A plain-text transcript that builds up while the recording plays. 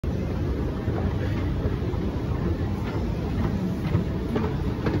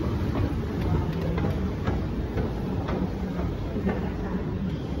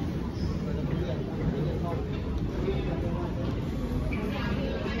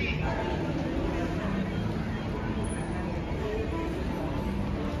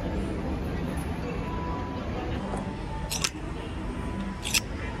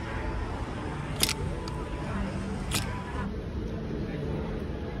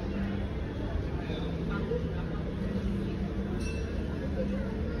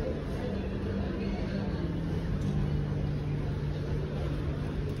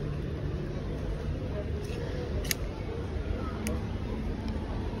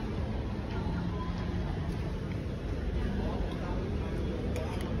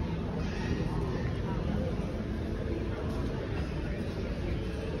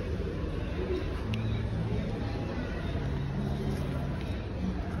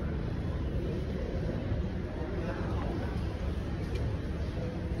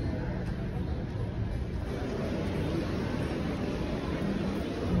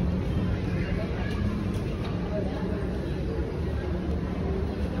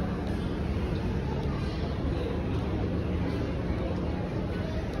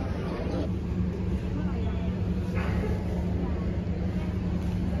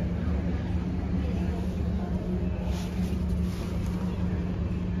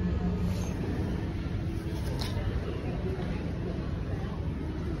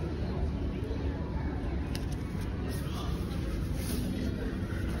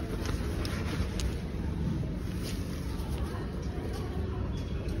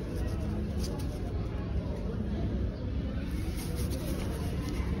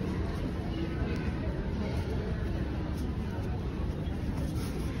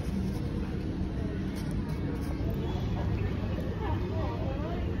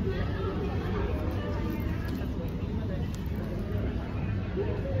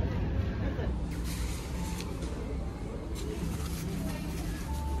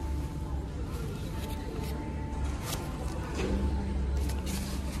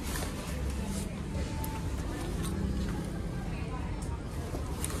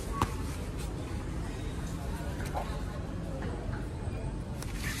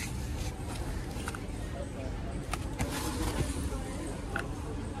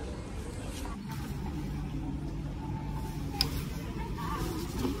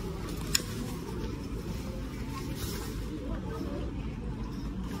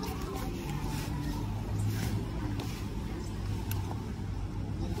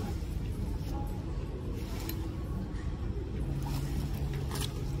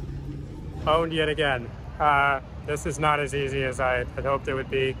owned yet again. This is not as easy as I had hoped it would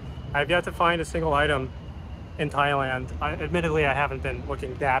be. I've yet to find a single item in Thailand. Admittedly, I haven't been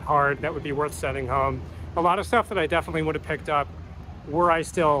looking that hard that would be worth sending home. A lot of stuff that I definitely would have picked up were I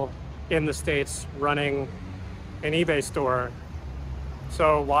still in the States running an eBay store.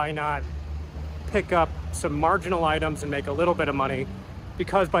 So why not pick up some marginal items and make a little bit of money?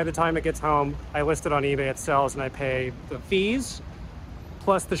 Because by the time it gets home, I list it on eBay, it sells, and I pay the fees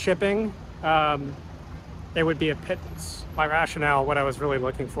plus the shipping. It would be a pittance. My rationale, what I was really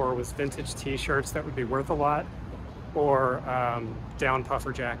looking for was vintage t-shirts that would be worth a lot, or down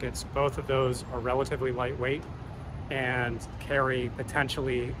puffer jackets. Both of those are relatively lightweight and carry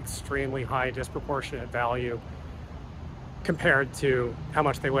potentially extremely high disproportionate value compared to how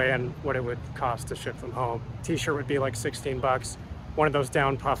much they weigh and what it would cost to ship them home. T-shirt would be like 16 bucks. One of those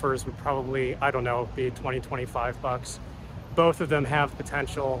down puffers would probably, I don't know, be 20, 25 bucks. Both of them have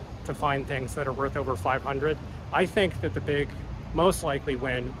potential to find things that are worth over 500. I think that the big, most likely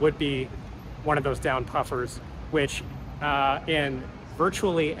win would be one of those down puffers, which in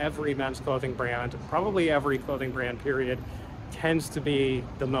virtually every men's clothing brand, probably every clothing brand period, tends to be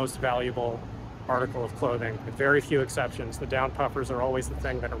the most valuable article of clothing, with very few exceptions. The down puffers are always the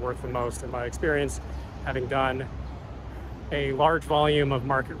thing that are worth the most in my experience, having done a large volume of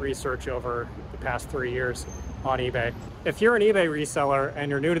market research over the past 3 years on eBay. If you're an eBay reseller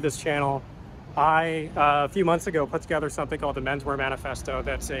and you're new to this channel, I, a few months ago, put together something called the Menswear Manifesto.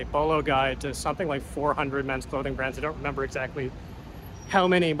 That's a bolo guide to something like 400 men's clothing brands. I don't remember exactly how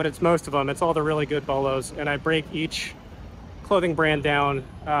many, but it's most of them. It's all the really good bolos, and I break each clothing brand down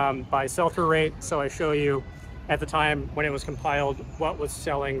by sell-through rate. So I show you at the time when it was compiled what was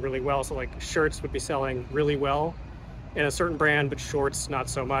selling really well. So like shirts would be selling really well in a certain brand, but shorts not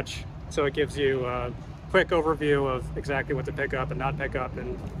so much. So it gives you a quick overview of exactly what to pick up and not pick up,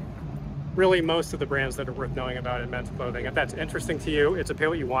 and really most of the brands that are worth knowing about in men's clothing. If that's interesting to you, it's a Pay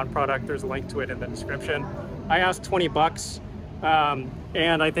What You Want product. There's a link to it in the description. I asked 20 bucks, and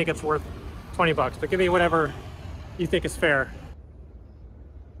I think it's worth 20 bucks, but give me whatever you think is fair.